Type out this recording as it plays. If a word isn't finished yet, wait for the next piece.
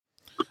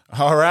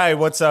All right,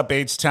 what's up,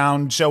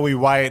 H-Town? Joey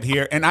Wyatt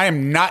here, and I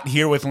am not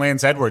here with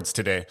Lance Edwards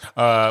today.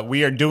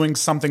 We are doing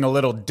something a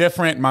little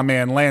different. My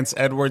man Lance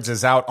Edwards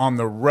is out on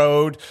the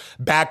road,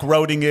 back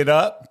roading it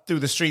up through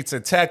the streets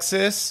of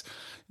Texas.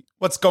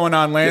 What's going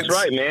on, Lance? That's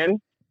right,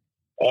 man.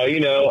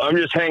 I'm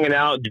just hanging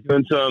out,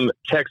 doing some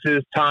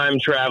Texas time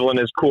traveling,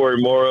 as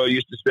Corey Morrow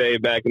used to say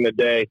back in the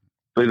day.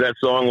 I believe that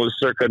song was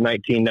circa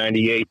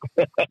 1998.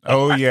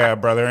 Oh, yeah,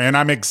 brother. And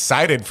I'm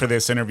excited for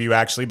this interview,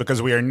 actually,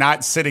 because we are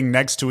not sitting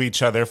next to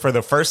each other for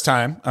the first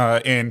time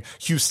in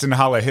Houston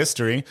Holla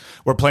history.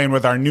 We're playing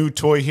with our new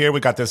toy here. We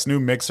got this new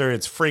mixer.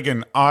 It's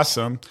friggin'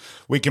 awesome.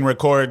 We can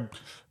record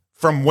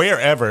from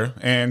wherever.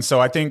 And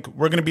so I think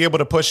we're going to be able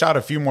to push out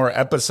a few more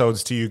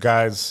episodes to you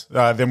guys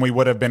than we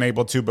would have been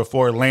able to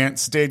before.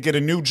 Lance did get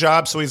a new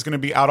job, so he's going to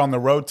be out on the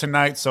road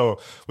tonight. So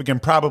we can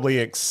probably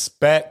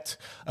expect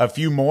a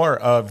few more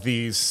of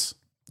these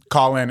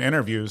call-in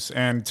interviews.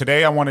 And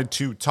today I wanted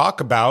to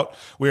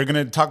we're going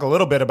to talk a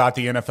little bit about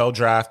the NFL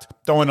draft,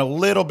 throwing a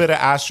little bit of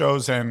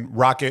Astros and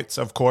Rockets,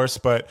 of course,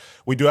 but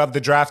we do have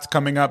the draft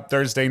coming up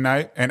Thursday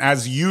night. And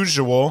as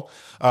usual,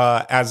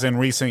 as in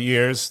recent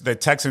years, the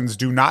Texans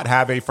do not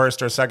have a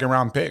first or second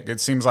round pick.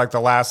 It seems like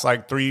the last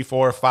 3,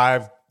 4,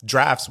 5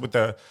 drafts with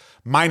the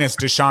minus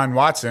Deshaun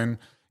Watson,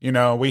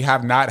 we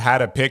have not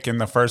had a pick in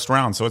the first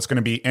round. So it's going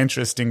to be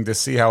interesting to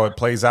see how it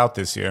plays out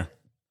this year.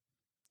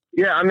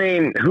 Yeah, I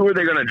mean, who are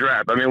they going to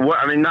draft?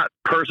 Not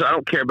person. I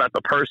don't care about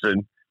the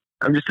person.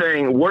 I'm just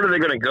saying, what are they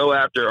going to go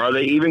after? Are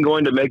they even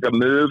going to make a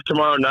move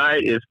tomorrow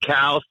night? Is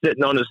Cal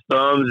sitting on his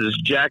thumbs? Is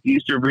Jack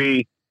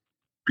Easterby,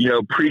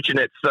 preaching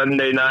at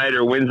Sunday night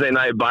or Wednesday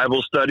night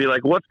Bible study?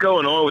 What's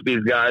going on with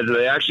these guys? Are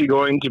they actually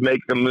going to make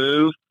a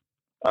move?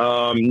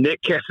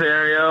 Nick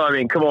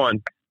Caserio, come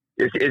on.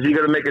 Is he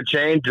going to make a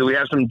change? Do we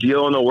have some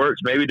deal in the works?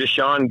 Maybe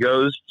Deshaun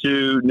goes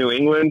to New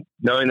England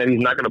knowing that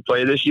he's not going to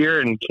play this year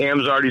and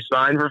Cam's already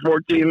signed for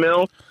 $14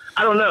 million.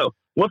 I don't know.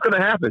 What's going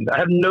to happen? I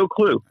have no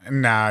clue.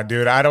 Nah,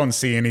 dude, I don't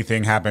see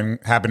anything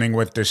happening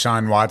with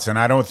Deshaun Watson.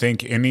 I don't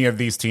think any of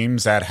these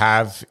teams that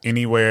have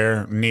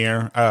anywhere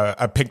near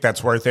a pick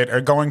that's worth it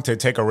are going to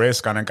take a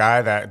risk on a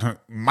guy that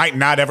might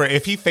not ever,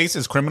 if he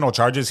faces criminal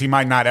charges, he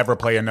might not ever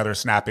play another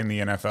snap in the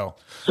NFL.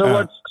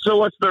 So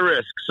what's the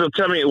risk? So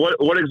tell me,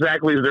 what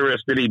exactly is the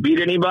risk? Did he beat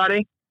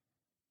anybody?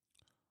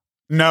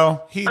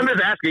 No. I'm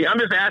just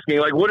asking,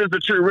 what is the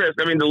true risk?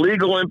 The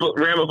legal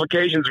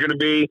ramifications are going to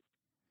be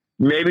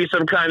maybe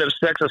some kind of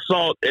sex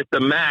assault at the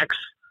max,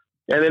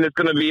 and then it's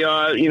going to be,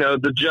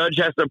 the judge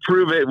has to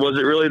prove it. Was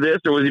it really this,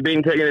 or was he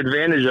being taken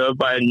advantage of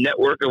by a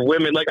network of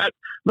women?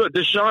 Look,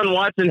 Deshaun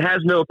Watson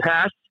has no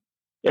past,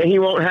 and he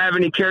won't have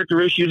any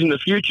character issues in the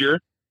future.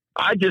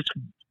 I just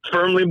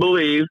firmly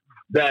believe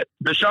that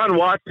Deshaun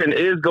Watson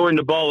is going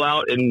to ball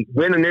out and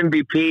win an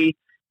MVP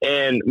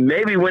and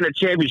maybe win a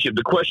championship.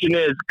 The question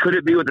is, could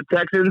it be with the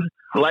Texans?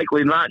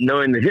 Likely not,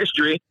 knowing the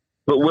history.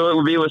 But will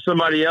it be with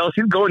somebody else?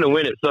 He's going to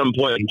win at some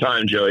point in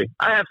time, Joey.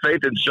 I have faith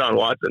in Deshaun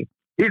Watson.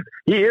 He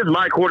is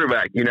my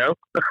quarterback,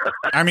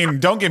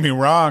 Don't get me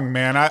wrong,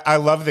 man. I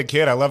love the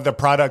kid. I love the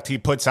product he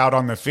puts out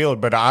on the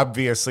field. But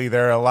obviously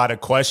there are a lot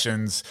of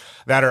questions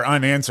that are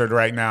unanswered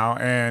right now.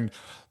 And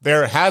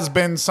there has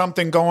been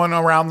something going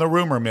around the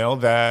rumor mill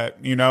that,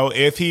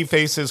 if he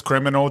faces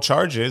criminal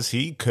charges,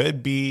 he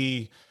could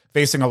be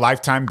facing a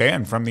lifetime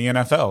ban from the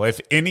NFL. If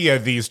any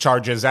of these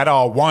charges at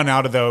all, one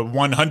out of the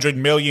 100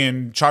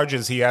 million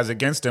charges he has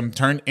against him,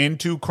 turn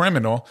into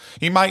criminal,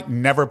 he might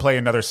never play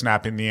another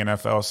snap in the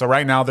NFL. So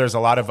right now there's a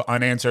lot of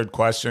unanswered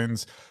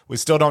questions. We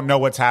still don't know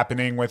what's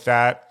happening with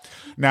that.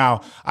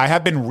 Now, I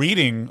have been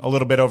reading a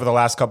little bit over the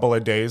last couple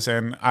of days,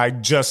 and I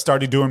just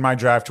started doing my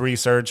draft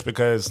research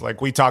because,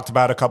 like we talked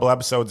about a couple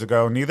episodes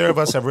ago, neither of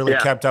us have really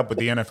kept up with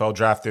the NFL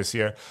draft this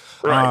year.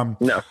 Right.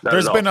 No,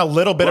 there's been a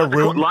little bit of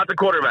room. Lots of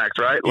quarterbacks,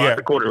 right? Lots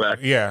of quarterbacks.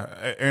 Yeah.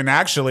 And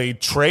actually,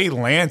 Trey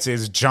Lance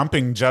is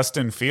jumping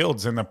Justin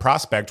Fields in the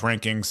prospect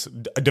rankings.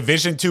 A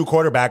Division II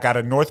quarterback out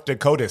of North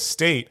Dakota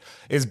State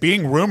is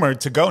being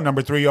rumored to go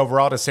number 3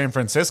 overall to San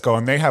Francisco,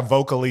 and they have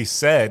vocally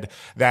said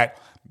that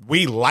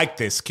we like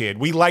this kid.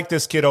 We like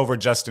this kid over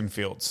Justin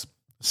Fields.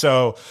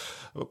 So,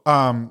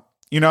 I'm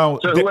just going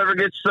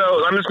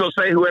to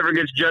say whoever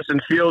gets Justin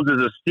Fields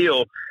is a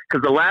steal,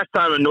 because the last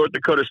time a North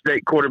Dakota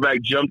State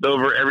quarterback jumped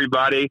over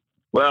everybody,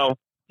 well,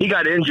 he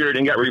got injured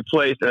and got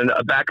replaced, and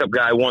a backup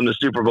guy won the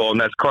Super Bowl,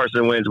 and that's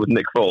Carson Wentz with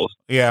Nick Foles.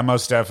 Yeah,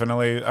 most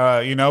definitely.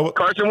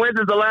 Carson Wentz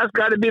is the last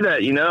guy to be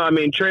that,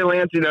 Trey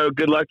Lance,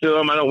 good luck to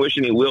him. I don't wish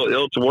any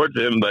ill towards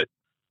him, but,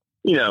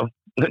 do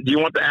you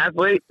want the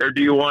athlete or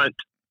do you want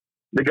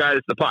the guy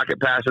that's the pocket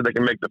passer that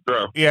can make the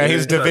throw? Yeah,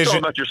 he's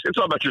division. It's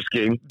all about your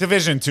scheme.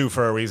 Division II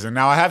for a reason.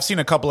 Now, I have seen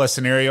a couple of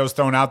scenarios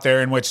thrown out there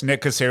in which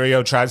Nick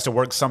Caserio tries to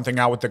work something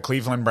out with the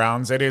Cleveland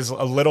Browns. It is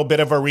a little bit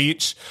of a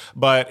reach,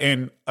 but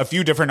in a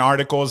few different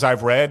articles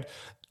I've read,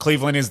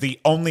 Cleveland is the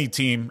only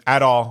team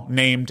at all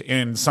named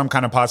in some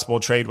kind of possible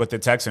trade with the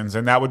Texans,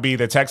 and that would be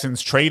the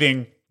Texans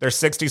trading their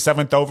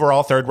 67th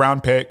overall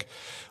third-round pick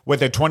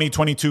with a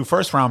 2022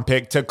 first round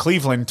pick to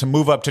Cleveland to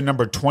move up to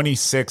number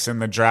 26 in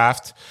the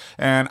draft.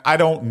 And I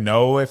don't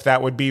know if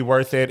that would be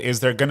worth it. Is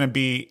there going to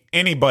be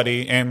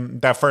anybody in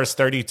that first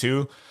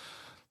 32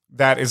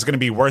 that is going to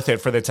be worth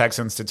it for the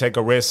Texans to take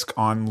a risk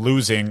on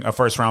losing a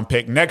first round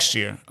pick next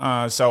year?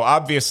 So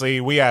obviously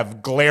we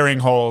have glaring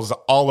holes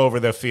all over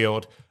the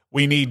field.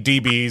 We need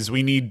DBs.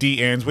 We need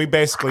D-ends. We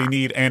basically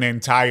need an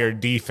entire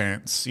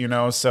defense,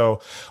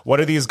 So what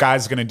are these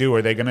guys going to do?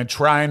 Are they going to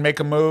try and make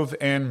a move?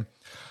 And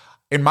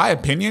in my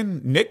opinion,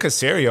 Nick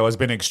Caserio has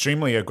been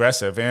extremely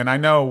aggressive. And I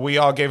know we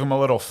all gave him a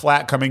little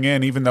flack coming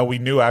in, even though we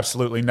knew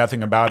absolutely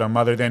nothing about him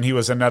other than he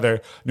was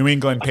another New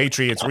England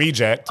Patriots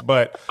reject.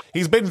 But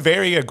he's been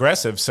very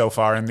aggressive so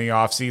far in the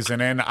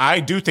offseason, and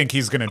I do think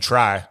he's going to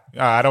try.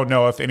 I don't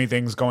know if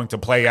anything's going to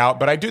play out,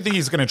 but I do think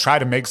he's going to try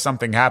to make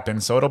something happen.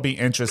 So it'll be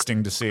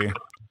interesting to see.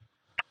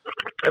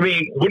 I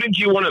mean, wouldn't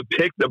you want to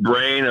pick the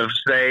brain of,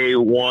 say,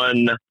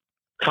 one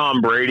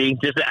Tom Brady,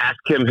 just to ask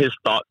him his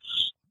thoughts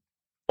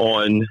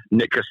on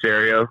Nick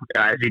Caserio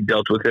as he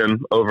dealt with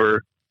him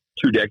over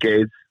 2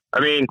 decades?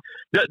 I mean,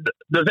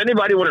 does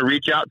anybody want to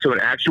reach out to an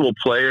actual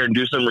player and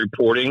do some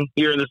reporting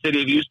here in the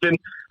city of Houston?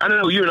 I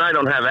know you and I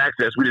don't have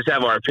access. We just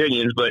have our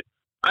opinions, but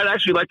I'd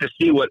actually like to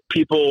see what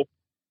people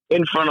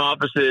in front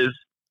offices,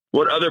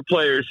 what other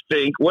players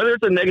think, whether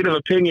it's a negative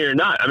opinion or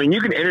not. I mean, you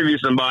can interview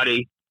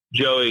somebody,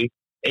 Joey,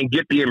 and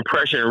get the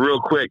impression real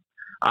quick.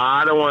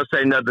 I don't want to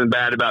say nothing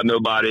bad about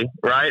nobody,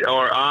 right?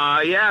 Or,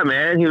 yeah,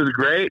 man, he was a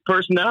great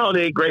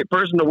personality, great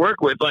person to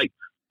work with. Like,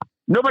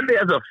 nobody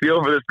has a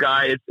feel for this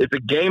guy. It's a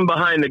game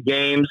behind the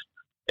games.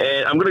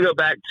 And I'm going to go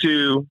back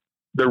to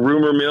the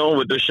rumor mill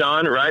with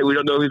Deshaun, right? We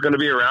don't know if he's going to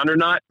be around or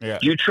not. Yeah.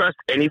 Do you trust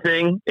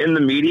anything in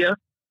the media?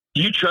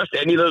 Do you trust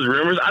any of those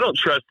rumors? I don't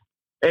trust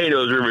any of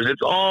those rumors.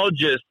 It's all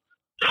just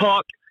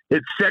talk.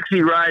 It's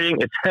sexy writing.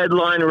 It's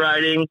headline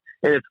writing.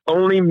 And it's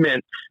only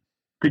meant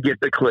to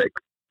get the click.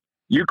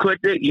 You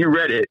clicked it, you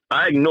read it.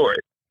 I ignore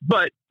it.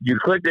 But you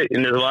clicked it,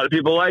 and there's a lot of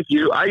people like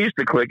you. I used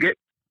to click it.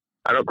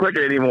 I don't click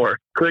it anymore.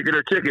 Click it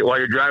or ticket while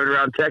you're driving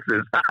around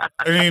Texas.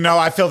 And,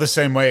 I feel the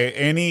same way.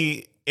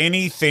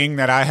 Anything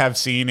that I have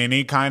seen,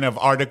 any kind of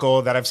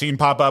article that I've seen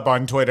pop up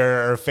on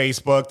Twitter or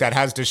Facebook that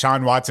has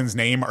Deshaun Watson's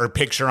name or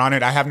picture on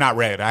it, I have not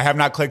read. I have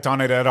not clicked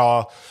on it at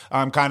all.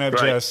 I'm kind of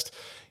just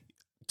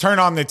turn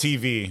on the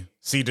TV,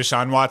 see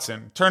Deshaun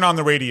Watson. Turn on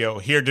the radio,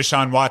 hear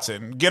Deshaun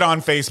Watson. Get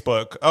on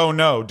Facebook. Oh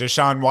no,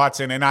 Deshaun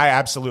Watson. And I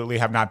absolutely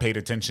have not paid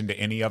attention to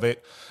any of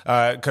it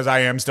because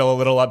I am still a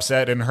little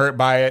upset and hurt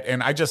by it.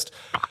 And I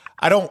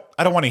don't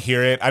want to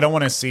hear it. I don't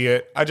want to see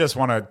it. I just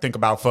want to think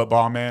about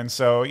football, man.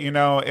 So,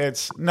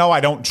 I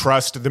don't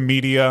trust the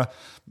media,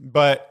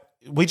 but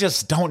we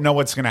just don't know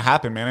what's going to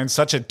happen, man. It's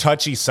such a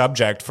touchy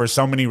subject for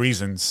so many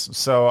reasons.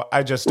 So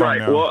I just don't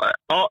know.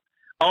 Well,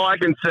 all I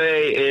can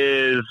say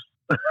is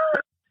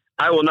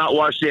I will not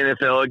watch the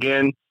NFL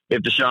again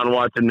if Deshaun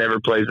Watson never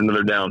plays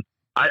another down.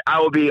 I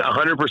will be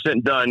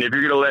 100% done if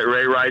you're going to let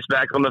Ray Rice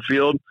back on the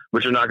field,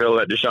 but you're not going to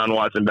let Deshaun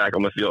Watson back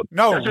on the field.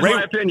 No, that's just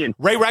my opinion.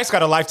 Ray Rice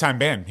got a lifetime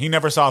ban. He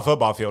never saw a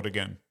football field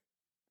again.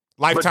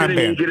 Lifetime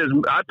ban.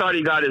 I thought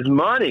he got his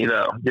money,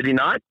 though. Did he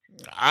not?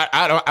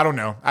 I don't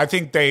know. I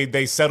think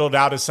they settled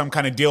out as some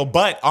kind of deal.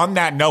 But on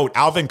that note,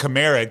 Alvin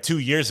Kamara 2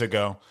 years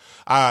ago,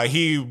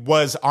 he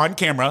was on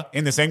camera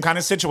in the same kind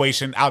of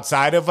situation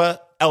outside of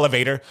a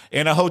elevator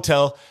in a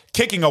hotel,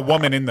 kicking a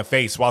woman in the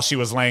face while she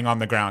was laying on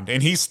the ground.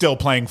 And he's still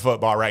playing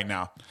football right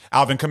now.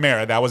 Alvin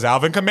Kamara. That was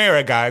Alvin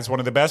Kamara, guys. One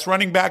of the best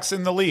running backs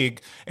in the league.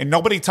 And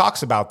nobody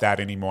talks about that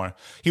anymore.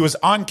 He was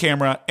on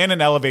camera in an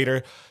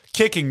elevator,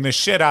 kicking the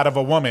shit out of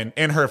a woman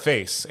in her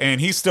face.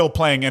 And he's still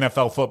playing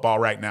NFL football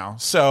right now.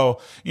 So,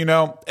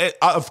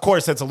 of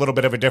course, that's a little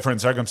bit of a different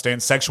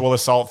circumstance. Sexual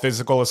assault,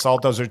 physical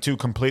assault, those are two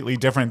completely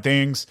different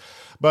things.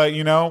 But,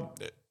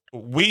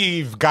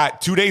 we've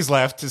got 2 days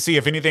left to see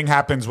if anything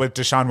happens with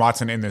Deshaun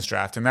Watson in this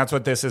draft. And that's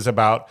what this is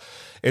about.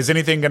 Is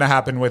anything going to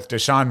happen with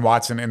Deshaun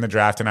Watson in the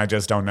draft? And I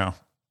just don't know.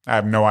 I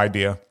have no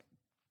idea.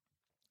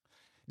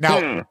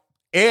 Now,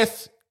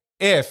 if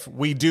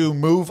we do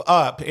move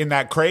up in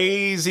that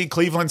crazy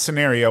Cleveland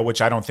scenario,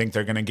 which I don't think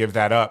they're going to give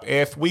that up.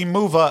 If we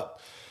move up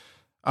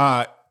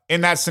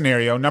in that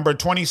scenario, number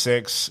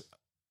 26,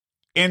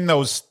 in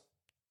those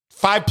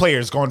 5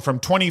 players going from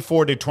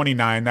 24 to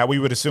 29 that we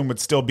would assume would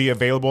still be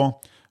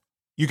available,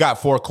 you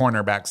got 4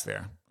 cornerbacks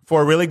there.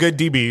 4 really good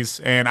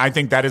DBs, and I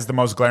think that is the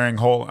most glaring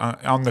hole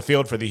on the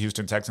field for the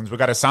Houston Texans. We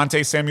got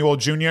Asante Samuel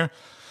Jr.,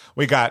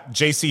 we got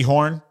J.C.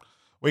 Horn,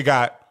 we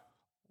got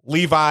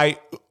Levi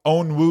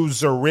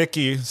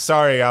Onwuzurike.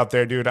 Sorry out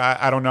there, dude.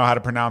 I don't know how to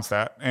pronounce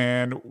that.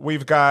 And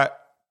we've got,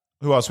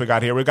 who else we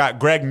got here? We got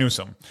Greg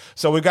Newsome.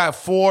 So we got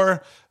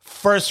 4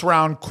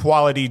 first-round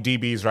quality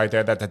DBs right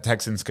there that the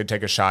Texans could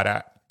take a shot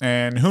at.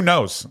 And who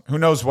knows? Who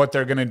knows what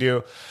they're going to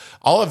do?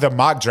 All of the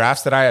mock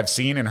drafts that I have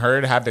seen and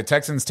heard have the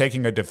Texans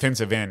taking a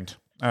defensive end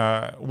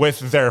with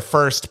their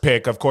first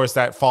pick. Of course,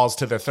 that falls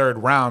to the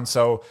 3rd round.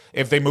 So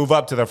if they move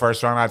up to the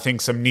 1st round, I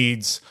think some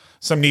needs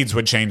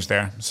would change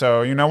there.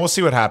 So, we'll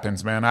see what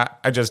happens, man.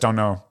 I just don't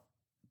know.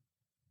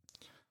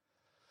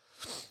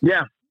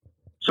 Yeah.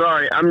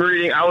 Sorry, I'm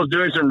reading. I was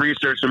doing some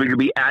research so we could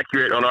be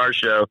accurate on our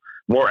show,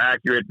 more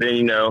accurate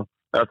than, a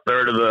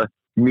third of the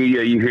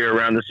media you hear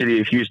around the city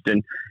of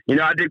Houston.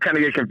 I did kind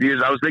of get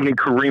confused. I was thinking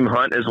Kareem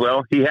Hunt as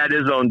well. He had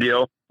his own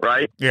deal,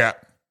 right? Yeah.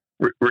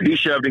 Where he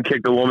shoved and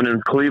kicked a woman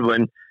in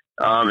Cleveland,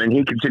 and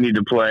he continued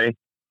to play,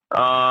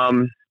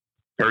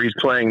 or he's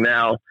playing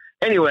now.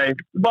 Anyway,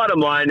 bottom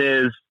line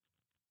is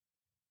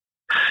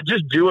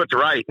just do what's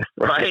right?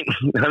 I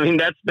mean,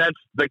 that's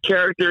the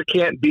character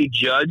can't be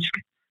judged,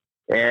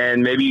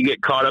 and maybe you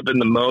get caught up in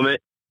the moment.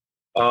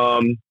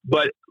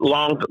 But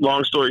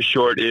long story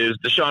short is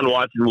Deshaun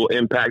Watson will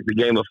impact the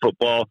game of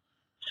football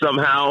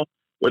somehow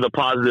with a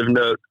positive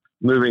note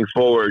moving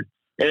forward.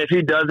 And if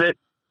he does it,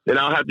 then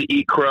I'll have to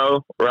eat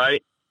crow,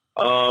 right?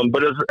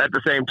 But at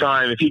the same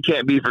time, if he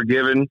can't be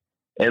forgiven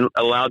and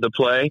allowed to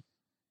play,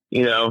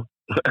 then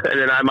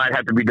I might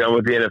have to be done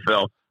with the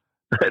NFL.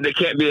 They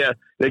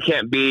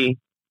can't be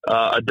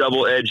a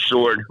double-edged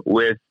sword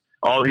with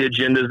all the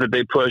agendas that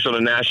they push on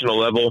a national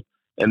level,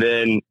 and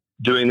then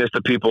doing this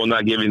to people and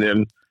not giving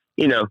them,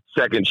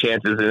 second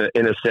chances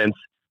in a sense.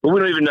 But we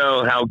don't even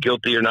know how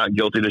guilty or not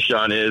guilty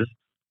Deshaun is.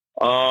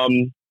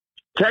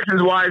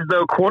 Texans-wise,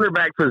 though,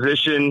 cornerback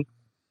position,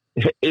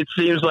 it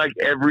seems like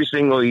every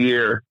single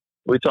year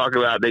we talk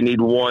about they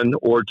need one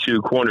or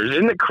two corners.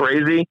 Isn't it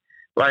crazy?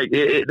 Like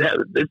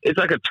it's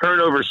like a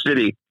turnover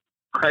city.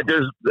 Right?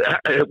 There's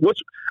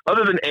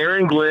other than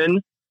Aaron Glenn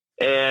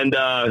and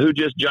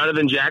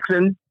Jonathan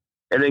Jackson,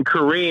 and then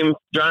Kareem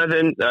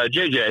Jonathan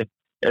JJ,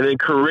 and then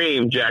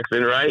Kareem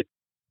Jackson. Right?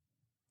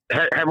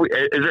 Is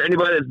there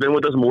anybody that's been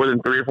with us more than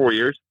 3 or 4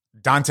 years?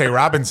 Dante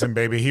Robinson,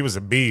 baby, he was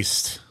a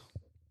beast.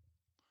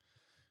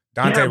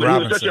 Robinson. He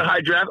was such a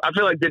high draft. I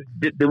feel like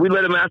did we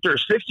let him after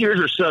 6 years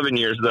or 7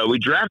 years though? We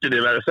drafted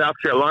him out of South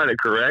Carolina,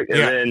 correct? And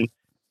then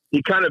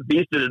he kind of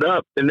beasted it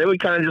up, and then we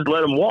kind of just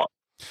let him walk.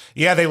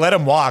 Yeah, they let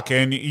him walk,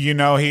 and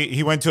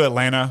he went to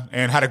Atlanta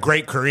and had a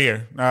great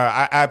career.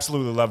 I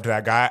absolutely loved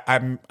that guy.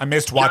 I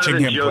missed watching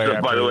Jonathan him Joseph,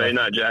 play. By the way,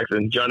 not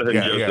Jackson. Jonathan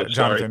Joseph. Yeah,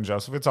 Jonathan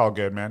Joseph. It's all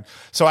good, man.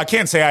 So I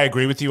can't say I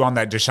agree with you on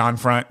that Deshaun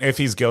front. If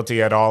he's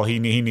guilty at all, he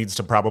needs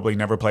to probably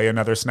never play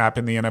another snap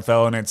in the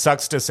NFL, and it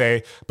sucks to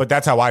say, but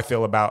that's how I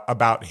feel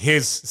about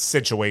his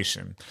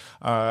situation.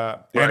 Right.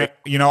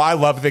 And I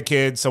love the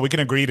kid, so we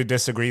can agree to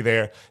disagree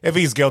there. If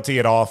he's guilty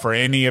at all for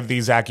any of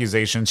these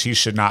accusations, he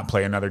should not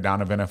play another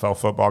down of NFL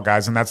football,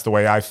 guys, and that's the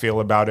way I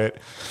feel about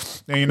it.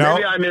 And,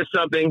 maybe I missed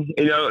something.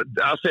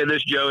 I'll say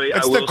this, Joey.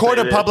 It's the court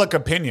of public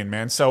opinion,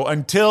 man. So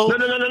until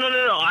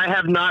no, I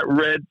have not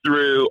read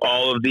through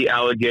all of the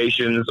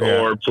allegations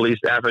or police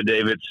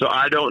affidavits, so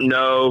I don't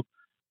know.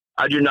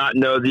 I do not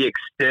know the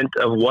extent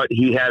of what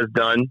he has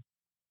done.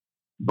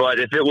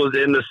 But if it was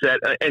in the set,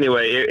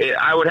 anyway,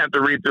 I would have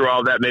to read through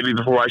all that maybe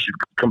before I should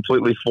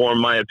completely form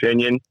my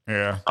opinion.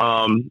 Yeah.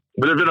 But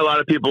there's been a lot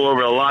of people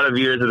over a lot of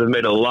years that have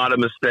made a lot of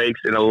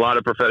mistakes in a lot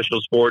of professional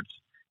sports.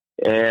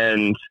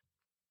 And,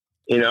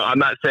 I'm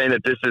not saying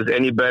that this is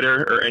any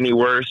better or any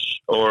worse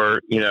or,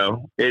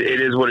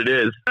 it is what it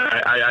is.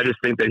 I just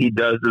think that he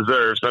does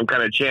deserve some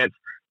kind of chance,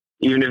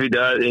 even if he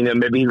does,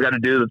 maybe he's got to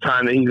do the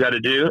time that he's got to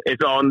do.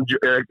 It's all in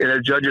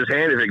a judge's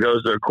hand if it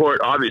goes to a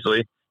court,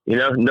 obviously.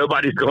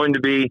 Nobody's going to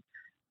be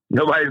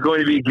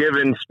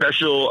given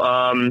special,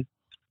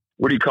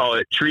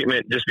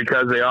 treatment just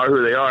because they are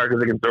who they are,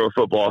 because they can throw a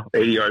football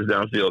 80 yards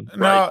downfield. Right?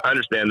 No, I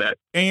understand that.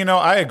 And,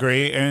 I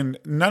agree. And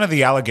none of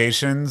the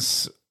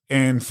allegations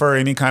for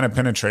any kind of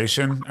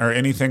penetration or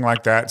anything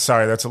like that.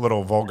 Sorry, that's a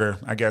little vulgar,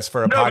 I guess,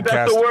 for a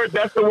podcast.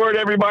 That's the word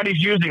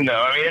everybody's using, though.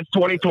 I mean, it's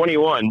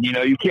 2021.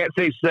 You can't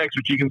say sex,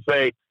 but you can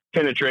say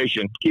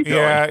penetration. Keep going.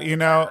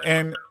 Yeah,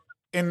 and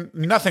in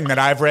nothing that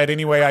I've read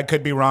anyway, I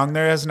could be wrong.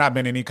 There has not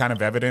been any kind of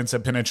evidence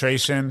of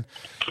penetration,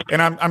 and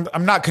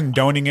I'm not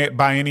condoning it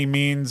by any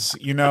means,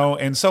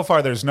 and so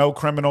far there's no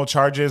criminal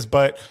charges.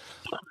 But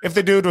if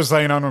the dude was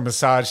laying on a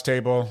massage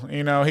table,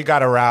 he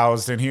got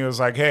aroused and he was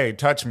like, "Hey,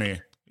 touch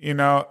me,"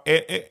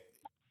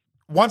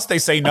 once they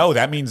say no,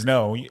 that means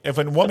no. If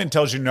a woman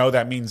tells you no,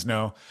 that means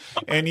no.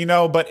 And,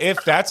 but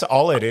if that's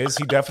all it is,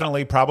 he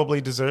definitely probably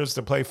deserves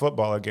to play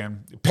football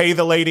again. Pay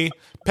the lady,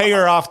 pay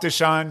her off,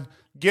 Deshaun.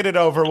 Get it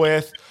over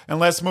with, and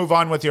let's move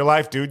on with your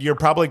life, dude. You're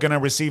probably going to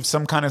receive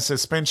some kind of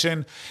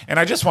suspension, and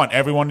I just want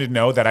everyone to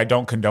know that I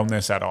don't condone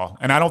this at all,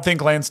 and I don't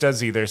think Lance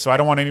does either, so I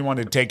don't want anyone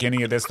to take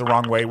any of this the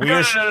wrong way.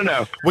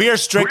 No. We are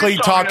strictly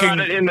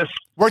talking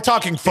we're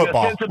talking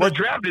football. In the sense of the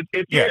draft,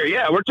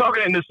 we're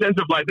talking in the sense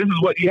of, like, this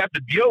is what you have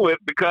to deal with,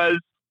 because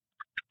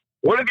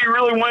what if you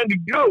really wanted to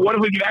go? What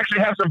if we could actually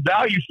have some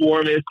value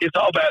for him? It's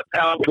all about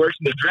how it works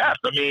in the draft.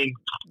 I mean,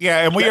 yeah,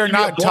 and we are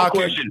not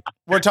talking.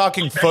 We're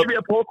talking football. That should be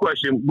a poll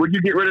question. Would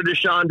you get rid of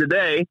Deshaun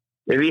today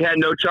if he had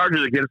no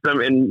charges against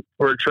him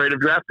for a trade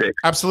of draft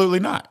picks? Absolutely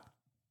not.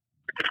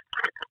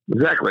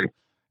 Exactly.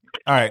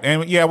 All right.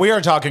 And we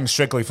are talking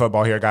strictly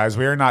football here, guys.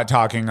 We are not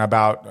talking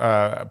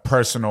about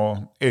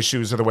personal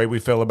issues or the way we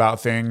feel about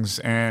things.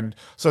 And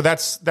so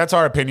that's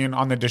our opinion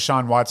on the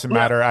Deshaun Watson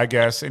matter, I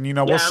guess. And,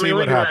 we'll see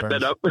what happens.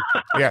 Wrap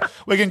that up.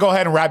 We can go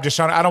ahead and wrap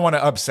Deshaun. I don't want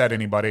to upset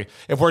anybody.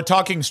 If we're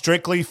talking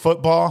strictly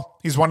football,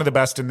 He's one of the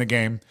best in the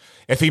game.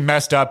 If he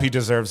messed up, he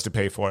deserves to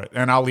pay for it.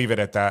 And I'll leave it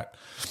at that.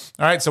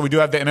 All right, so we do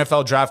have the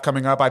NFL draft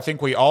coming up. I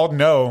think we all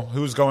know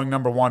who's going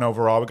number 1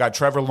 overall. We got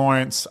Trevor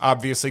Lawrence,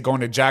 obviously,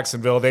 going to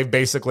Jacksonville. They've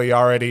basically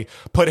already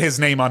put his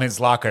name on his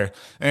locker.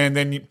 And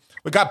then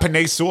we got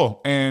Penei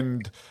Sewell.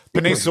 And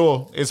Penei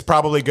Sewell is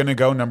probably going to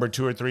go number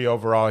 2 or 3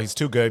 overall. He's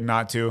too good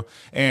not to.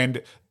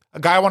 And a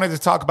guy I wanted to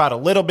talk about a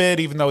little bit,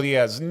 even though he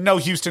has no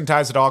Houston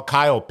ties at all,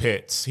 Kyle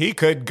Pitts. He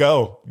could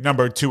go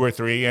number 2 or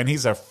 3, and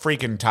he's a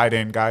freaking tight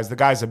end, guys. The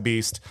guy's a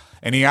beast,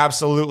 and he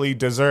absolutely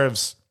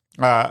deserves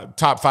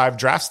top 5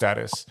 draft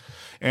status.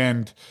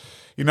 And,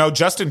 you know,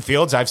 Justin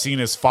Fields, I've seen,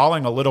 is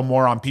falling a little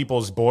more on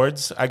people's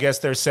boards. I guess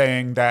they're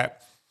saying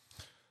that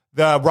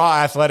the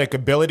raw athletic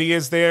ability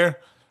is there.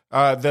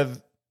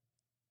 The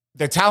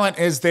talent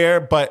is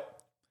there, but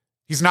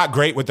he's not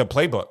great with the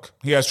playbook.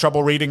 He has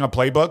trouble reading a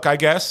playbook, I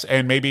guess,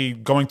 and maybe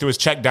going through his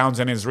check downs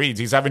and his reads.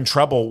 He's having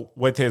trouble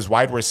with his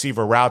wide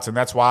receiver routes, and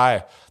that's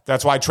why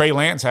Trey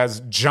Lance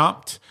has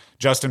jumped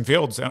Justin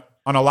Fields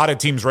on a lot of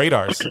teams'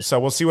 radars. So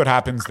we'll see what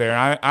happens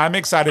there. I'm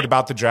excited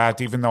about the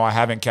draft, even though I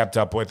haven't kept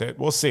up with it.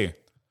 We'll see.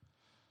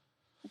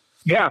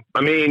 Yeah,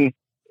 I mean,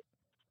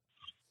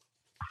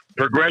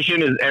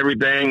 progression is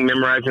everything.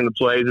 Memorizing the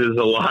plays is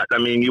a lot. I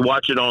mean, you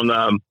watch it on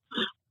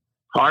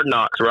Hard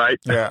Knocks, right?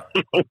 Yeah.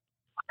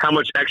 How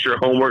much extra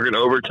homework and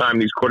overtime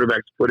these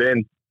quarterbacks put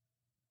in.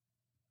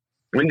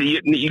 I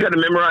mean, you got to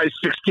memorize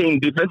 16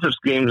 defensive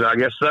schemes, I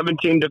guess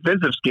 17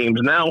 defensive schemes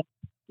now,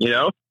 you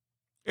know?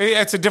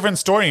 It's a different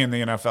story in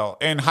the NFL.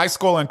 In high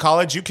school and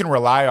college, you can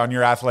rely on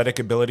your athletic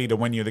ability to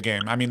win you the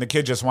game. I mean, the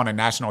kid just won a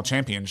national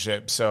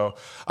championship, so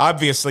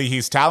obviously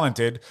he's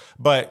talented,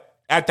 but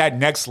at that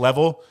next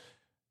level,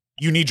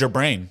 you need your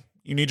brain.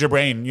 You need your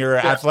brain. Your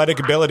athletic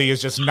ability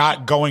is just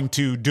not going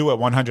to do it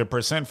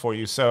 100% for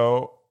you.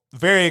 So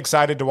very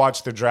excited to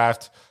watch the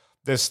draft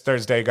this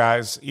Thursday,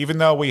 guys. Even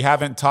though we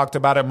haven't talked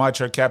about it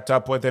much or kept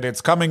up with it,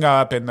 it's coming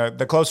up, and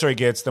the closer it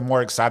gets, the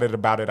more excited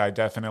about it I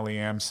definitely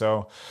am.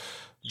 So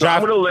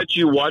I'm going to let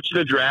you watch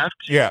the draft.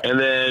 Yeah. And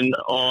then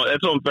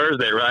it's on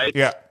Thursday, right?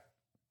 Yeah.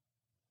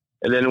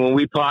 And then when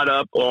we pot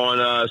up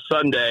on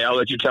Sunday, I'll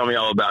let you tell me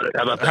all about it.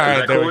 How about that? All right,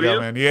 Is that there cool we with go, you?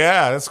 man.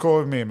 Yeah, that's cool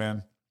with me,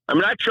 man. I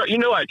mean, I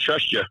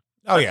trust you.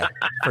 Oh yeah,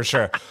 for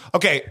sure.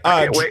 Okay.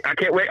 I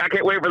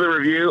can't wait for the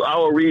review. I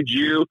will read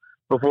you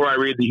before I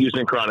read the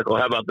Houston Chronicle.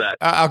 How about that?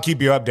 I'll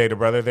keep you updated,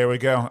 brother. There we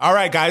go. All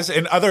right, guys.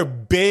 And other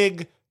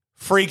big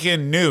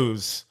freaking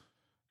news.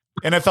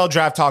 NFL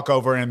draft talk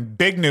over, and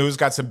big news.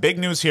 Got some big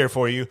news here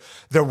for you.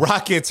 The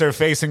Rockets are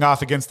facing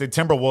off against the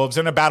Timberwolves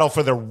in a battle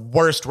for the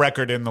worst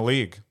record in the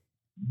league.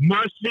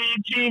 Must-see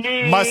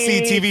TV.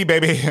 Must-see TV,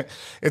 baby.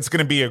 It's going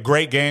to be a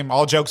great game.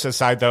 All jokes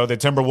aside, though, the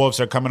Timberwolves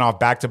are coming off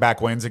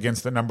back-to-back wins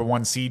against the number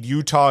 1 seed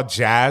Utah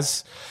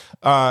Jazz,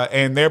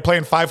 and they're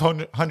playing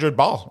 500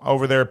 ball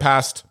over their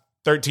past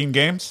 13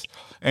 games.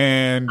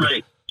 And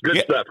great.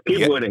 Good stuff.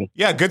 Keep winning.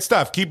 Yeah, good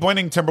stuff. Keep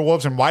winning,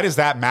 Timberwolves. And why does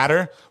that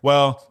matter?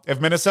 Well,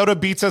 if Minnesota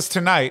beats us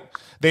tonight,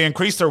 they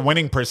increase their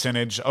winning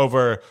percentage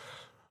over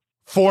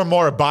 4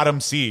 more bottom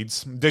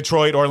seeds: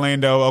 Detroit,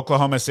 Orlando,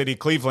 Oklahoma City,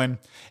 Cleveland.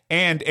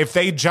 And if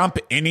they jump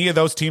any of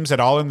those teams at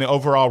all in the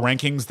overall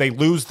rankings, they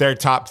lose their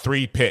top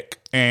 3 pick,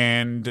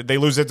 and they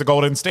lose it to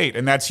Golden State.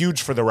 And that's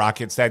huge for the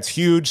Rockets. That's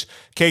huge.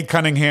 Cade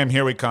Cunningham,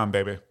 here we come,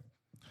 baby.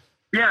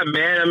 Yeah,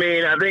 man. I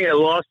mean, I think a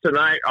loss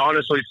tonight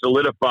honestly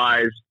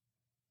solidifies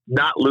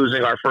not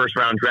losing our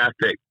first-round draft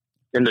pick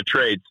in the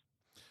trades.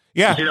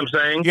 Yeah. You see what I'm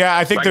saying? Yeah,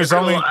 I think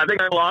I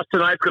think a loss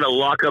tonight's going to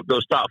lock up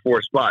those top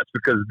 4 spots,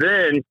 because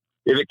then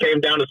if it came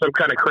down to some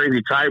kind of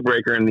crazy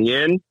tiebreaker in the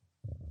end,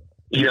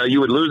 you know,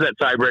 you would lose that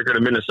tiebreaker to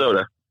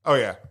Minnesota. Oh,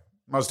 yeah,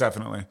 most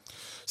definitely.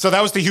 So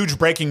that was the huge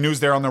breaking news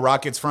there on the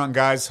Rockets front,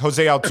 guys.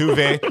 Jose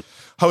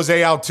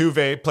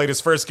Altuve played his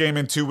first game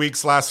in 2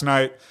 weeks last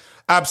night.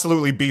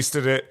 Absolutely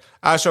beasted it.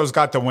 Astros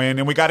got the win,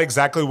 and we got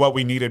exactly what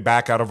we needed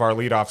back out of our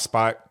leadoff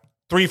spot.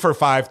 3 for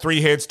 5,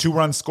 3 hits, 2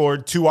 runs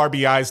scored, 2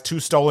 RBIs, 2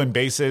 stolen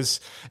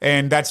bases.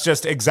 And that's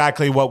just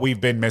exactly what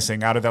we've been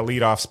missing out of the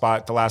leadoff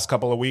spot the last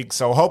couple of weeks.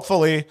 So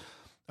hopefully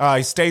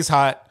he stays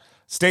hot,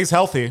 stays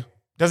healthy,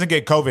 doesn't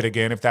get COVID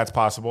again if that's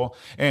possible.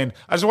 And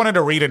I just wanted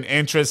to read an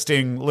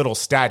interesting little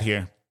stat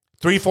here.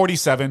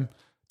 347,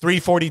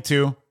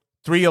 342,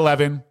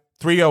 311,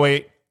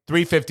 308,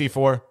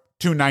 354,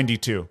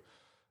 292.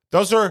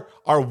 Those are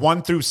our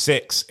 1 through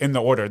 6 in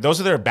the order. Those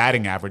are their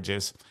batting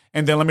averages.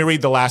 And then let me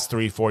read the last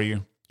 3 for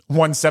you.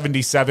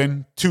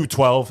 177,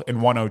 212,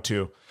 and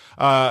 102.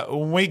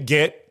 When we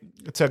get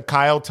to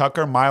Kyle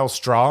Tucker, Miles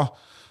Straw,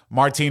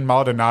 Martin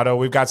Maldonado,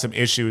 we've got some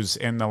issues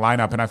in the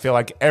lineup. And I feel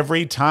like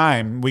every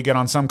time we get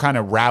on some kind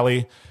of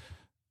rally,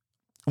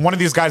 one of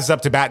these guys is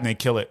up to bat and they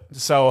kill it.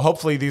 So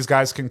hopefully these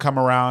guys can come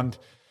around.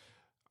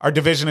 Our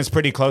division is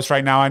pretty close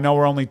right now. I know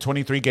we're only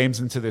 23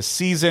 games into this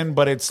season,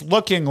 but it's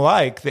looking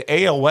like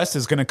the AL West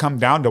is going to come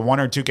down to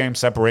 1 or 2 game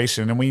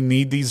separation, and we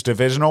need these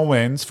divisional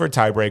wins for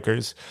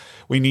tiebreakers.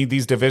 We need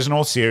these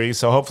divisional series,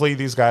 so hopefully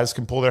these guys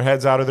can pull their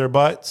heads out of their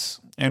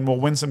butts, and we'll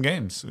win some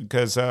games.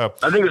 Because I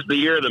think it's the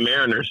year of the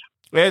Mariners.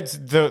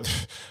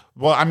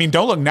 Well, I mean,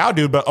 don't look now,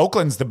 dude, but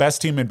Oakland's the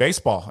best team in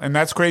baseball. And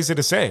that's crazy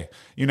to say,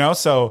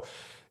 So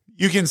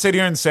you can sit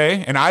here and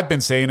say, and I've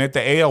been saying it,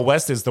 the AL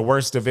West is the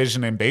worst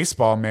division in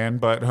baseball, man.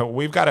 But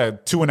we've got a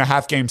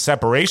 2.5 game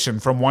separation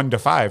from 1 to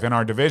 5 in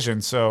our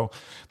division. So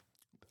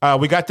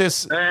we got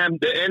this. And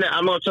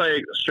I'm going to tell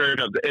you straight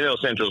up, the NL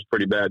Central is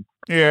pretty bad.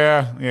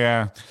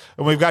 Yeah.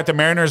 And we've got the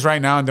Mariners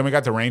right now, and then we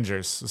got the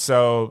Rangers.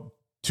 So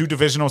 2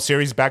 divisional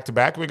series back to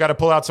back. We got to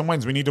pull out some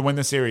wins. We need to win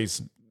the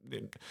series.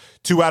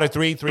 2 out of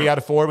 3, 3 out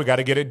of 4. We got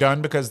to get it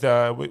done because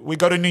we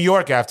go to New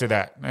York after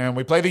that, and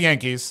we play the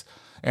Yankees.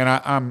 And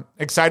I'm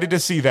excited to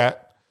see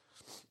that.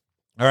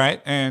 All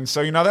right. And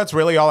so, that's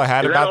really all I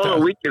had about that.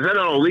 Is that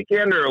on a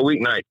weekend or a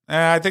weeknight?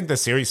 I think the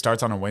series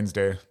starts on a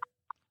Wednesday.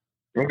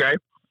 Okay.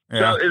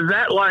 Yeah. So is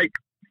that like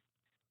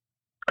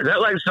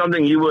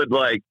something you would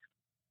like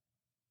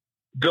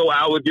go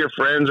out with your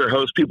friends or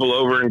host people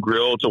over and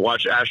grill to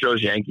watch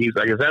Astros Yankees?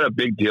 Like, is that a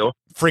big deal?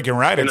 Freaking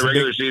right. In the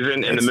regular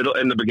season, in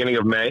the beginning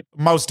of May?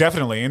 Most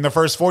definitely. In the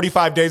first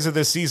 45 days of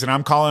this season,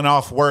 I'm calling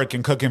off work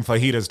and cooking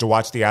fajitas to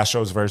watch the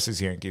Astros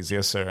versus Yankees.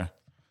 Yes, sir.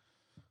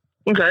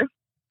 Okay.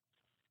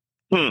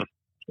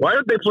 Why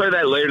don't they play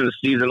that later in the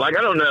season? Like,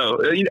 I don't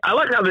know. I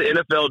like how the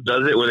NFL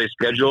does it where they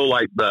schedule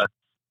like the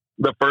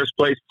first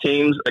place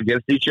teams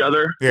against each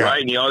other, right?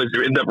 And you always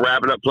end up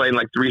wrapping up playing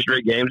like 3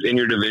 straight games in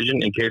your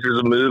division in case there's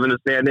a move in the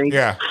standings.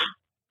 Yeah.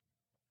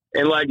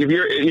 And like if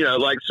you're,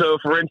 so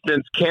for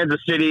instance, Kansas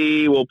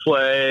City will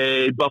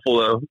play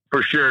Buffalo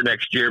for sure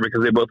next year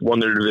because they both won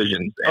their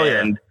divisions.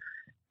 And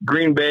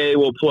Green Bay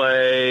will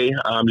play,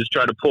 I'm just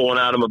trying to pull one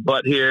out of my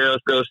butt here.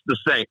 Let's go to the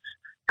Saints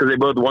because they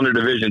both won their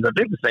divisions. I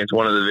think the Saints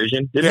won a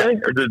division. Did they?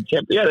 Or did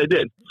yeah, they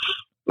did.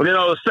 And then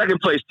all the second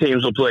place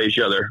teams will play each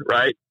other,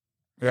 right?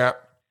 Yeah.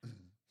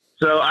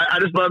 So I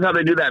just love how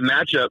they do that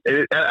matchup.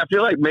 I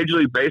feel like Major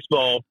League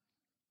Baseball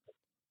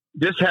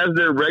just has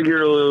their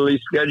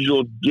regularly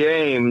scheduled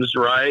games,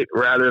 right?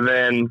 Rather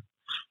than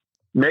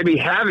maybe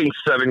having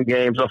 7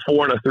 games, a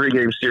 4 and a 3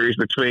 game series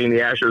between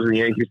the Astros and the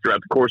Yankees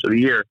throughout the course of the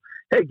year.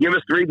 Hey, give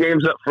us 3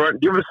 games up front.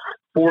 Give us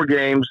 4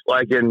 games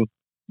like in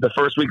the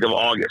first week of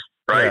August,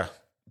 right? Yeah.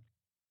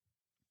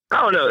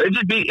 I don't know.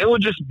 It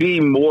would just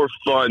be more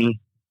fun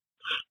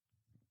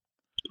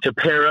to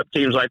pair up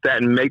teams like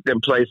that and make them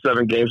play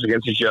 7 games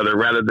against each other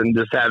rather than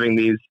just having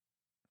these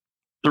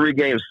 3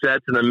 game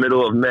sets in the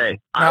middle of May.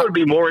 I would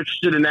be more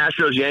interested in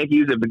Astros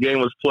Yankees if the game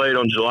was played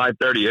on July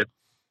 30th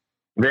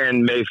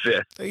than May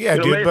 5th. Yeah,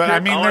 dude, May but 5th, I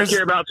mean, I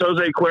care about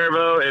Jose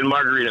Cuervo and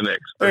Margarita Mix.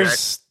 Okay?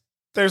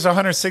 There's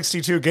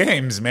 162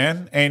 games,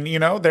 man. And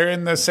they're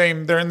in the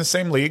same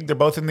league. They're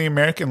both in the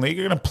American League.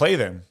 You're going to play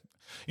them.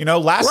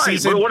 Last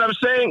season. But what I'm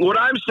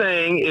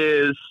saying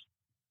is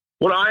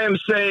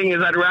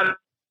I'd rather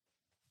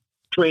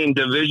between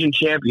division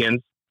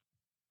champions.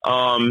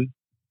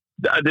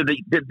 Did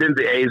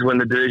the A's win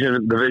the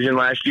division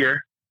last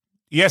year?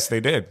 Yes, they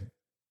did.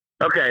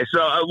 Okay,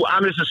 so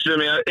I'm just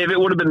assuming if it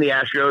would have been the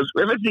Astros,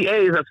 if it's the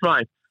A's, that's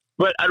fine.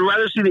 But I'd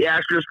rather see the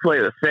Astros play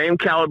the same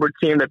caliber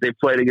team that they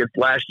played against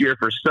last year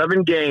for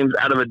 7 games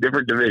out of a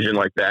different division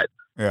like that,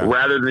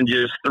 rather than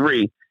just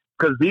 3.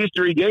 Because these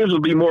 3 games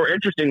will be more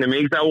interesting to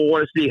me because I will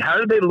want to see how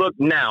do they look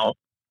now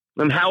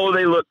and how will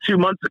they look 2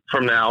 months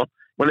from now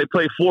when they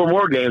play 4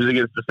 more games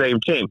against the same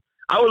team.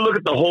 I would look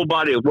at the whole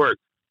body of work.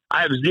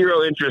 I have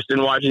zero interest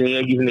in watching the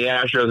Yankees and the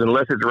Astros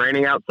unless it's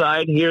raining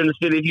outside here in the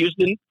city of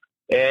Houston.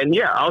 And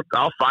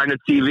I'll find a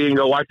TV and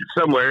go watch it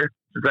somewhere.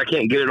 Since I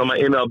can't get it on my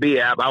MLB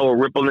app, I will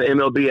rip on the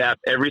MLB app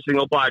every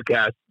single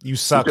podcast. You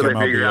suck, until they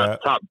MLB figure out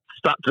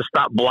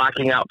stop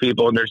blacking out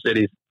people in their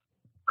cities.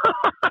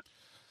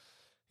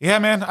 Yeah,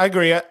 man, I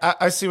agree.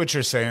 I see what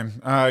you're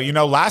saying.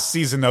 Last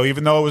season, though,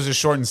 even though it was a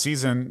shortened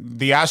season,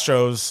 the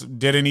Astros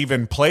didn't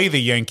even play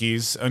the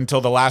Yankees until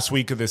the last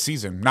week of the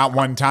season. Not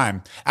one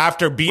time.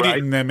 After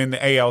beating them in the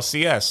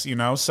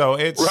ALCS, So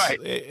it's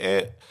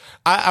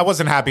I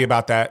wasn't happy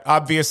about that.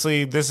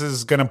 Obviously, this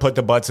is going to put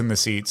the butts in the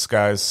seats,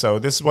 guys. So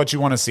this is what you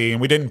want to see.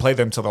 And we didn't play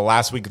them till the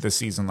last week of the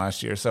season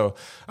last year. So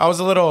I was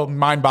a little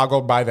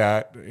mind-boggled by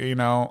that.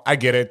 I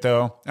get it,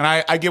 though. And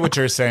I get what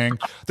you're saying.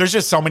 There's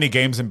just so many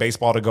games in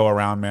baseball to go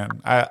around,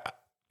 man.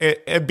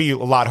 It'd be a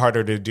lot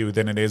harder to do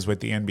than it is with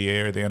the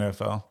NBA or the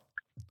NFL.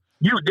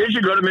 Did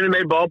you go to Minute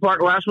Maid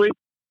Ballpark last week?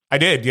 I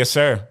did, yes,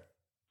 sir.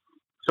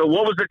 So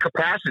what was the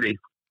capacity?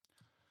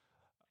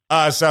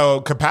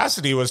 So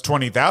capacity was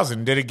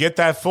 20,000. Did it get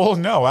that full?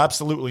 No,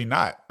 absolutely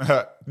not.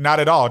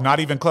 Not at all. Not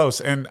even close.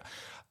 And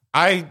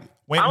I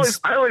always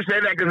say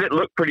that because it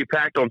looked pretty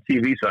packed on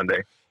TV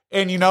Sunday.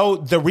 And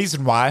the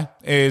reason why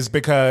is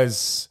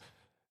because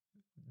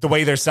the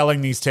way they're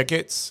selling these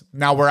tickets.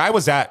 Now, where I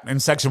was at in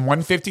section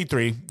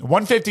 153,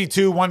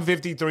 152,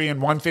 153,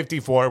 and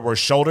 154 were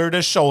shoulder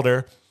to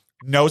shoulder,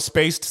 no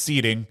spaced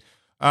seating.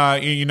 So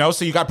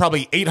you got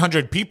probably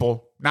 800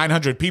 people,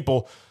 900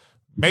 people,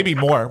 maybe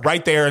more,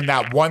 right there in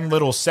that one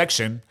little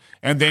section.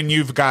 And then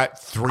you've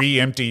got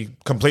 3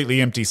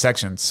 completely empty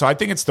sections. So I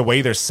think it's the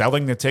way they're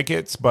selling the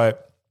tickets.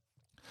 But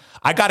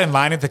I got in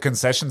line at the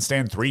concession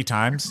stand 3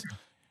 times,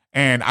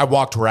 and I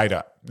walked right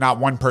up. Not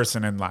one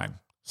person in line.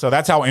 So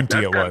that's how empty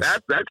it was.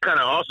 That's kind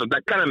of awesome.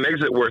 That kind of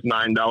makes it worth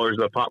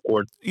 $9 of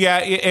popcorn. Yeah,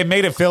 it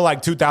made it feel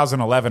like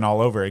 2011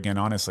 all over again,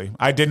 honestly.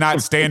 I did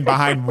not stand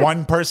behind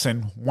one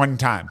person one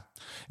time.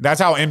 That's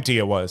how empty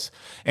it was.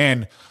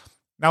 And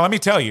now let me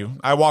tell you,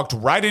 I walked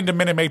right into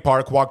Minute Maid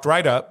Park, walked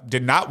right up,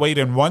 did not wait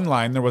in one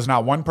line. There was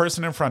not one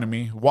person in front of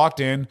me. Walked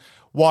in,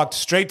 walked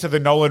straight to the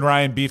Nolan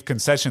Ryan beef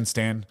concession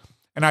stand.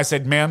 And I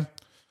said, ma'am,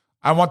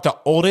 I want the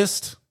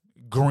oldest,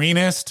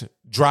 greenest,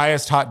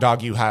 driest hot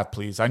dog you have,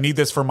 please. I need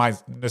this for my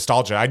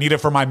nostalgia. I need it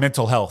for my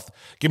mental health.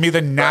 Give me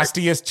the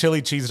nastiest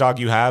chili cheese dog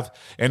you have.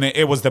 And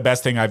it was the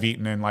best thing I've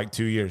eaten in like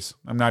 2 years.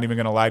 I'm not even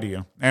going to lie to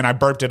you. And I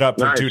burped it up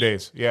for 2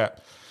 days. Yeah.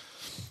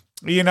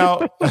 You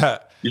know.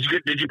 Did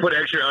you put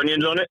extra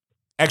onions on it?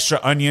 Extra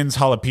onions,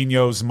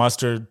 jalapenos,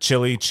 mustard,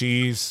 chili,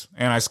 cheese,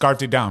 and I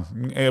scarfed it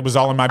down. It was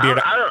all in my beard.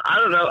 I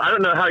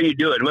don't know how you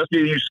do it. It must be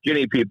you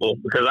skinny people,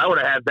 because I would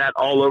have had that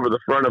all over the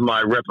front of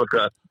my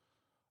replica.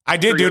 I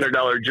did do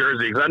 $300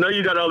 jersey, because I know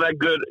you got all that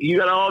good. You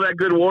got all that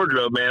good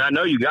wardrobe, man. I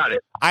know you got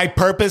it. I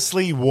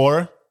purposely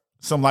wore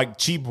some like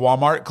cheap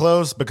Walmart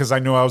clothes because I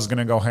knew I was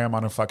gonna go ham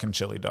on a fucking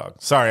chili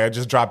dog. Sorry, I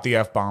just dropped the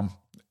F-bomb.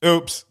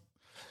 Oops.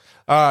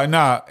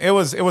 No, it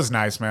was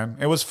nice, man.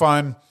 It was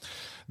fun.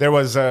 There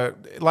was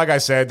like I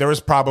said, there was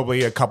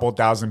probably a couple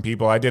thousand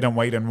people. I didn't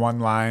wait in one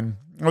line.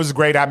 It was a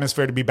great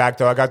atmosphere to be back,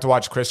 though. I got to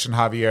watch Christian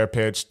Javier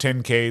pitch,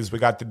 10 Ks. We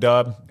got the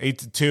dub,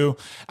 8-2.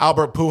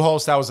 Albert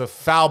Pujols, that was a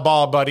foul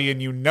ball, buddy,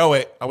 and you know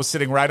it. I was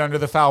sitting right under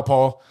the foul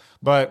pole.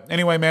 But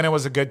anyway, man, it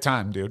was a good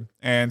time, dude.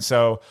 And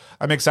so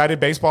I'm excited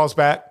baseball's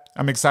back.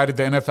 I'm excited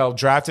the NFL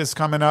draft is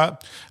coming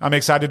up. I'm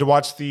excited to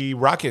watch the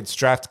Rockets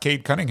draft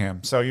Cade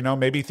Cunningham. So, you know,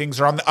 maybe things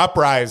are on the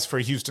uprise for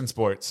Houston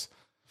sports.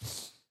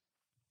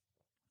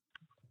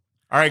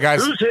 All right,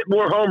 guys. Who's hit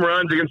more home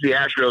runs against the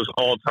Astros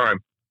all time?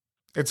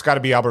 It's got to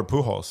be Albert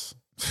Pujols.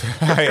 It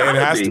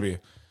has to be.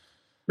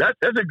 That's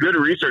a good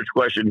research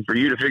question for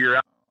you to figure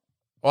out.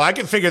 Well, I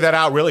can figure that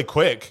out really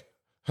quick.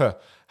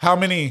 How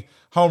many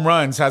home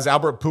runs has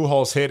Albert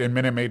Pujols hit in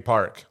Minute Maid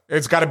Park?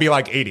 It's got to be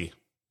like 80.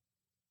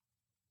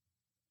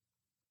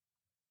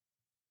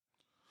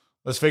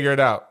 Let's figure it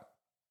out.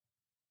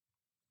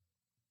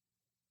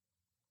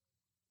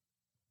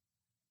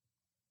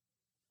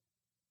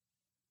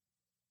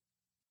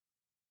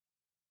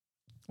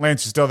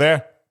 Lance, you still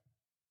there?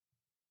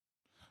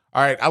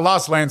 All right, I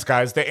lost Lance,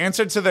 guys. The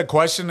answer to the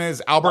question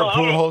is Albert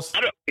Pujols.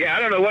 I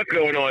don't know what's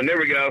going on. There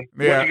we go.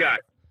 Yeah. What you got?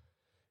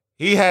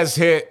 He has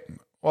hit,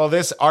 well,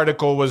 this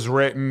article was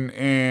written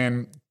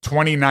in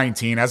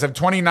 2019. As of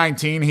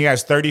 2019, he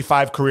has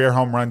 35 career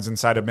home runs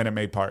inside of Minute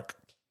Maid Park.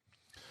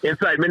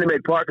 Inside Minute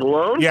Maid Park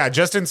alone? Yeah,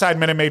 just inside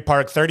Minute Maid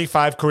Park,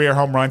 35 career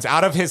home runs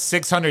out of his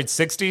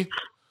 660.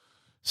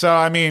 So,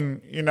 I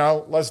mean, you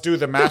know, let's do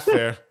the math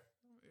there.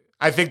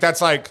 I think that's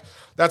like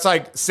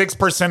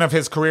 6% of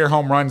his career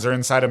home runs are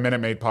inside of Minute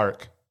Maid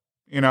Park.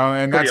 You know,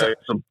 and that's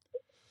awesome.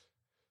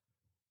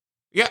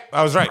 Yeah,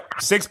 I was right.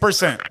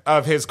 6%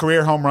 of his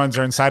career home runs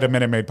are inside of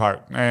Minute Maid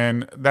Park.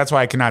 And that's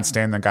why I cannot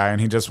stand the guy, and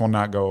he just will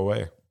not go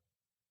away.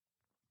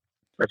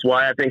 That's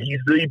why I think he's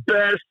the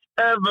best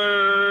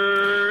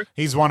ever.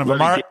 He's one of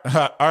them. All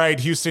right,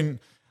 Houston,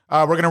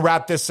 we're going to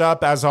wrap this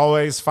up. As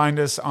always, find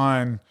us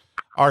on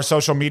our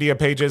social media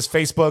pages,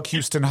 Facebook,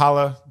 Houston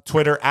Holla,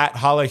 Twitter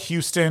 @Holla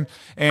Houston,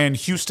 and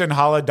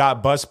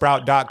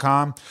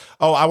HoustonHolla.buzzsprout.com.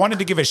 Oh, I wanted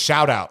to give a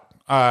shout out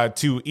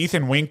to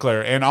Ethan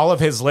Winkler and all of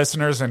his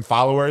listeners and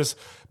followers,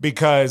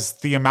 because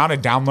the amount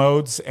of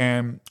downloads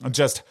and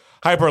just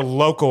hyper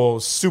local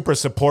super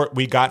support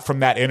we got from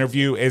that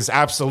interview is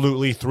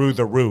absolutely through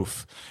the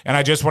roof. And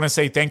I just want to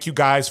say thank you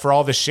guys for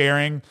all the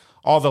sharing,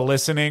 all the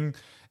listening.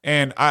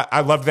 And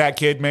I love that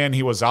kid, man.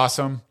 He was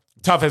awesome.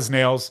 Tough as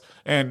nails.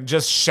 And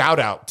just shout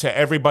out to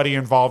everybody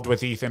involved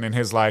with Ethan in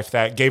his life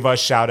that gave us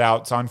shout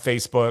outs on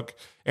Facebook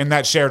and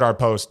that shared our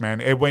post,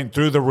 man. It went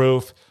through the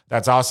roof.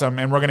 That's awesome.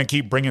 And we're going to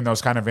keep bringing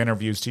those kind of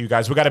interviews to you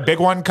guys. We got a big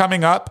one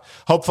coming up,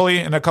 hopefully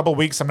in a couple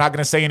weeks. I'm not going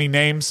to say any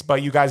names,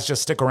 but you guys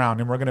just stick around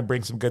and we're going to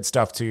bring some good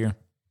stuff to you.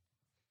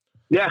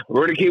 Yeah,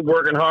 we're going to keep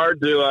working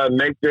hard to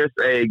make this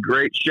a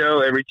great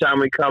show. Every time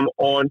we come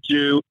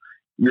onto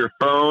your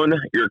phone,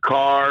 your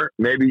car,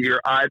 maybe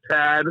your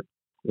iPad,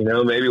 you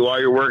know, maybe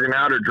while you're working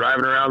out or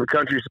driving around the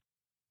country.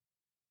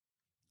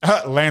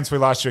 Lance, we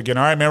lost you again.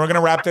 All right, man, we're going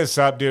to wrap this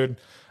up, dude.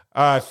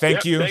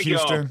 Thank you,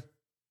 Houston. Y'all.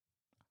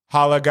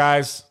 Holla,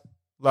 guys.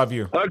 Love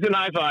you. Hugs and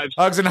high fives.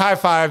 Hugs and high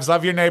fives.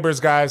 Love your neighbors,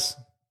 guys.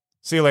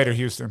 See you later,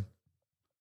 Houston.